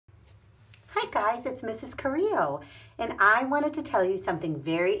Hi guys, it's Mrs. Carrillo, and I wanted to tell you something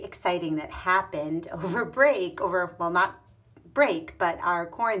very exciting that happened over not break, but our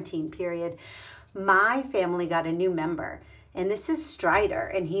quarantine period. My family got a new member, and this is Strider,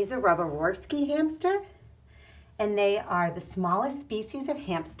 and he's a Roborovsky hamster, and they are the smallest species of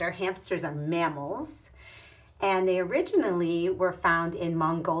hamster. Hamsters are mammals, and they originally were found in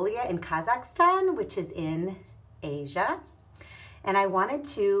Mongolia and Kazakhstan, which is in Asia. And I wanted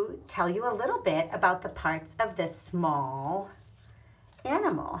to tell you a little bit about the parts of this small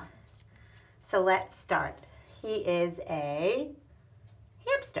animal. So let's start. He is a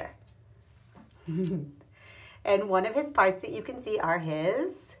hamster. And one of his parts that you can see are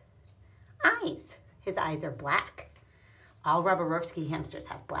his eyes. His eyes are black. All Roborovsky hamsters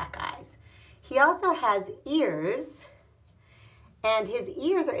have black eyes. He also has ears. And his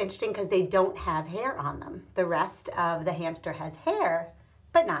ears are interesting because they don't have hair on them. The rest of the hamster has hair,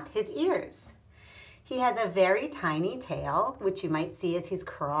 but not his ears. He has a very tiny tail, which you might see as he's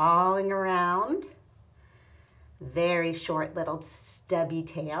crawling around. Very short little stubby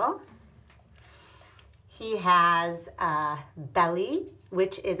tail. He has a belly,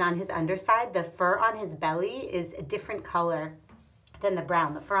 which is on his underside. The fur on his belly is a different color than the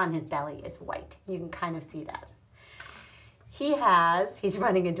brown. The fur on his belly is white. You can kind of see that. He's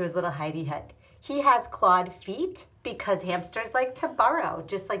running into his little hidey hut. He has clawed feet because hamsters like to burrow,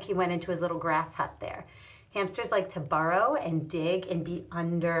 just like he went into his little grass hut there. Hamsters like to burrow and dig and be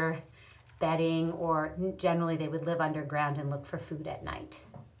under bedding, or generally they would live underground and look for food at night.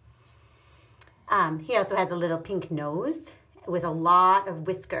 He also has a little pink nose with a lot of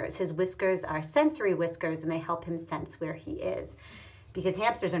whiskers. His whiskers are sensory whiskers, and they help him sense where he is, because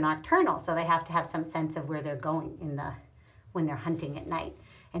hamsters are nocturnal, so they have to have some sense of where they're going when they're hunting at night.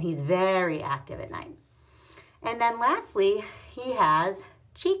 And he's very active at night. And then lastly, he has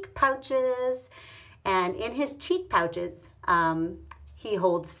cheek pouches. And in his cheek pouches, he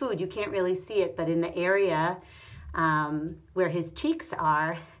holds food. You can't really see it, but in the area where his cheeks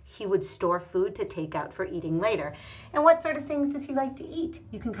are, he would store food to take out for eating later. And what sort of things does he like to eat?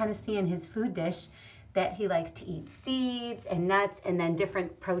 You can kind of see in his food dish that he likes to eat seeds and nuts, and then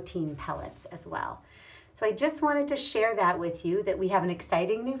different protein pellets as well. So I just wanted to share that with you, that we have an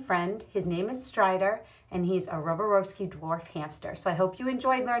exciting new friend. His name is Strider, and he's a Roborovsky dwarf hamster. So I hope you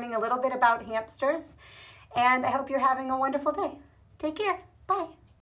enjoyed learning a little bit about hamsters, and I hope you're having a wonderful day. Take care. Bye.